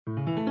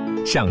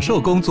享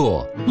受工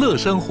作，乐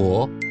生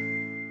活。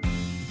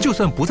就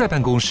算不在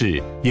办公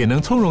室，也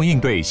能从容应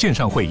对线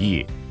上会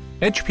议。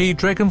HP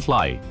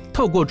Dragonfly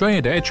透过专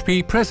业的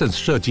HP Presence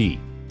设计，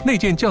内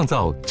建降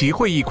噪及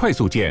会议快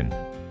速键，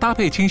搭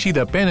配清晰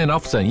的 Bang &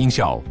 Olufsen 音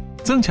效，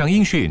增强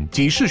音讯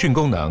及视讯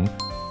功能。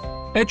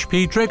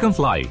HP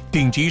Dragonfly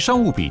顶级商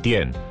务笔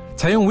电，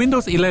采用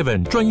Windows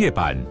 11专业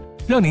版，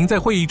让您在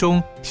会议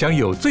中享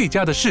有最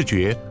佳的视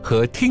觉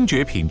和听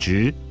觉品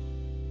质。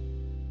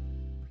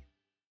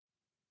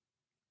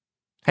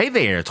Hey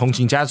there， 通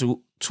勤家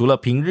族！除了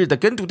平日的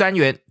跟读单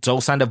元、周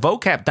三的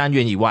vocab 单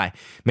元以外，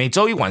每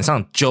周一晚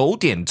上9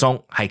点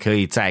钟还可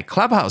以在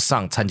Clubhouse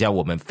上参加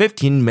我们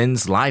15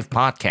 Minutes Live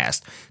Podcast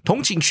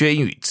通勤学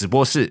英语直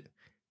播室。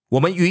我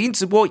们语音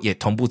直播也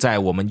同步在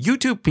我们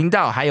YouTube 频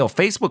道还有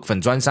Facebook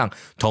粉专上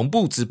同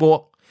步直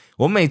播。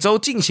我们每周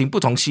进行不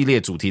同系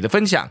列主题的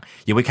分享，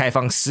也会开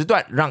放时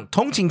段让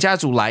通勤家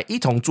族来一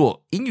同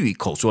做英语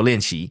口说练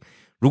习。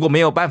如果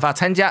没有办法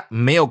参加，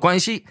没有关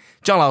系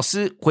，John老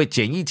师会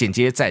简易简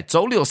洁在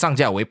周六上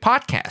架为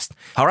Podcast，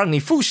 好让你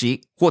复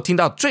习或听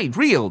到最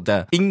real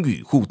的英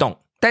语互动。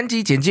单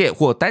集简介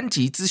或单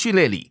集资讯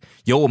列里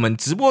有我们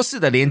直播室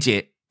的连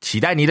结，期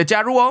待你的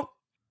加入哦。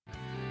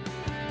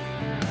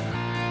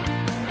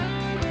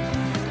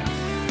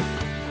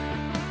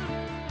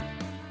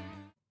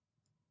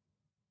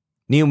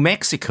New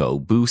Mexico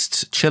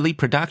boosts chili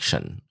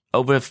production,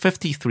 over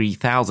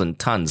 53,000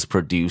 tons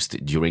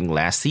produced during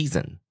last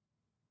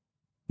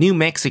season.New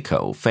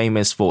Mexico,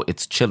 famous for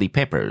its chili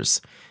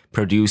peppers,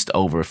 produced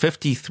over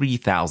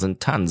 53,000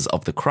 tons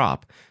of the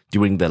crop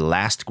during the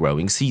last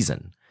growing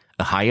season,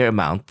 a higher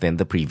amount than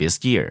the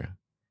previous year.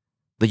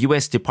 The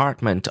U.S.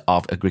 Department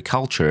of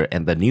Agriculture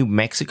and the New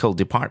Mexico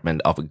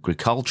Department of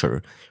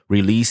Agriculture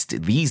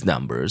released these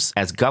numbers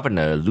as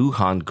Governor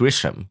Lujan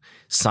Grisham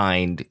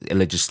signed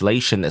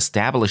legislation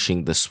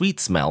establishing the sweet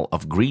smell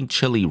of green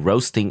chili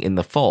roasting in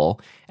the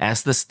fall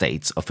as the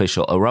state's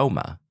official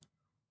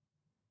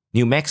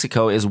aroma.New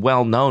Mexico is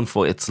well known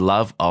for its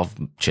love of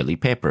chili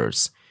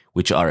peppers,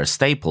 which are a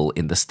staple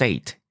in the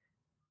state.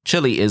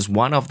 Chili is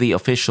one of the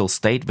official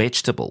state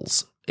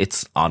vegetables.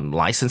 It's on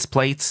license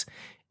plates,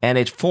 and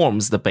it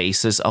forms the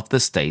basis of the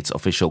state's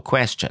official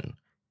question,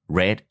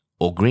 red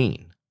or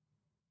green.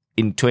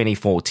 In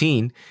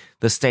 2014,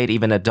 the state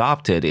even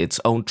adopted its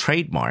own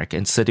trademark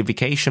and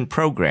certification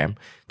program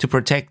to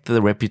protect the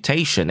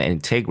reputation and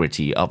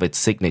integrity of its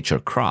signature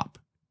crop.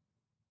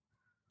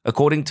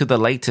 According to the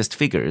latest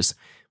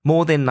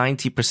figures,More than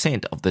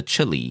 90% of the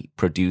chili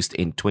produced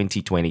in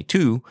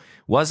 2022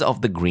 was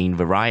of the green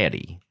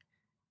variety.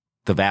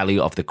 The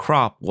value of the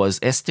crop was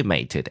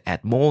estimated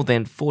at more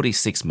than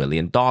 $46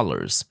 million,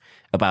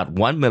 about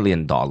 $1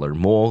 million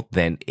more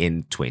than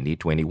in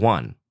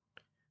 2021.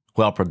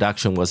 While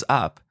production was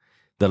up,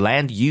 the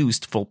land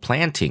used for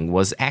planting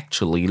was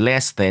actually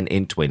less than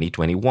in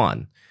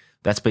 2021.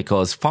 That's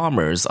because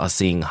farmers are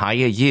seeing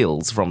higher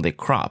yields from their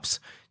crops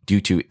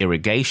due to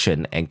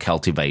irrigation and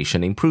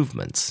cultivation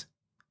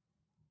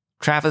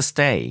improvements.Travis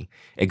Day,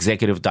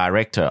 executive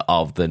director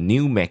of the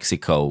New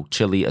Mexico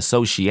Chili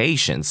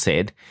Association,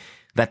 said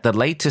that the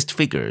latest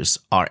figures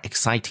are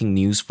exciting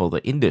news for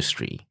the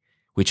industry,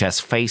 which has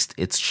faced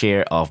its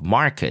share of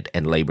market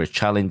and labor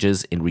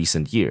challenges in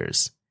recent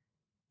years.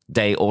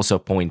 Day also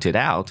pointed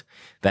out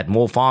that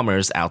more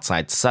farmers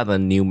outside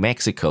southern New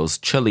Mexico's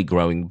chili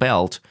growing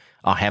belt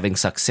are having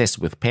success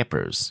with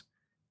peppers.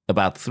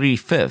 About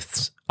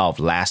 3/5 of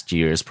last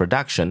year's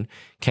production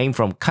came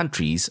from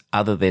countries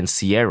other than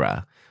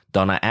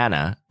Sierra,Donna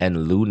Ana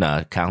and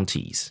Luna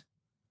counties.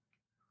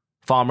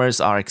 Farmers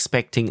are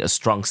expecting a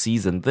strong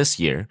season this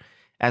year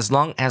as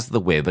long as the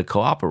weather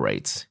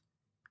cooperates.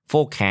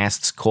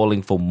 Forecasts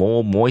calling for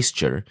more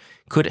moisture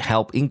could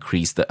help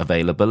increase the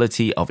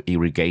availability of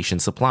irrigation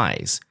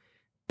supplies,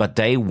 but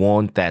they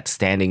warned that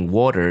standing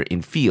water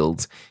in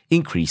fields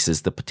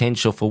increases the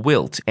potential for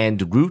wilt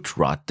and root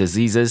rot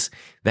diseases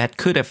that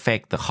could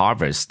affect the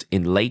harvest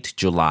in late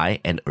July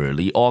and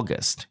early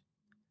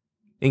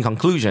August.In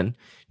conclusion,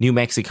 New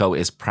Mexico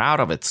is proud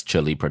of its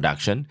chili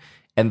production,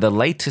 and the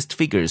latest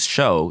figures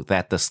show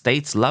that the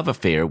state's love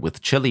affair with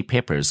chili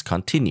peppers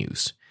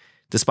continues.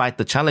 Despite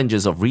the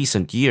challenges of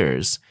recent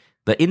years,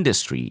 the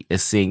industry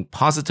is seeing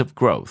positive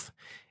growth,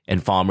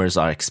 and farmers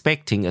are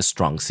expecting a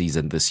strong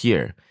season this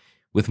year.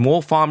 With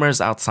more farmers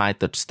outside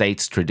the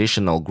state's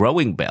traditional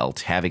growing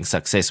belt having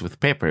success with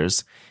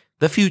peppers,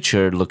 the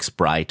future looks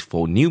bright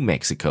for New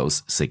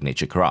Mexico's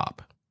signature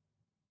crop.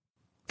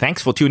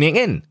 Thanks for tuning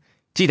in.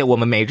 记得我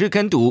们每日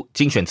跟读、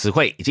精选词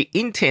汇以及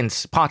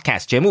Intense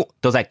Podcast 节目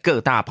都在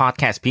各大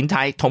Podcast 平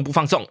台同步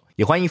放送，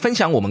也欢迎分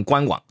享我们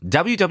官网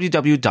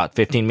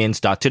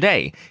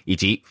www.15minutes.today 以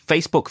及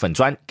Facebook 粉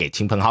专给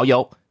亲朋好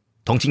友。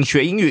通勤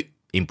学英语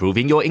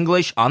 ，Improving your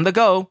English on the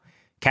go.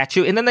 Catch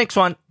you in the next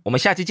one. 我们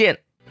下期见。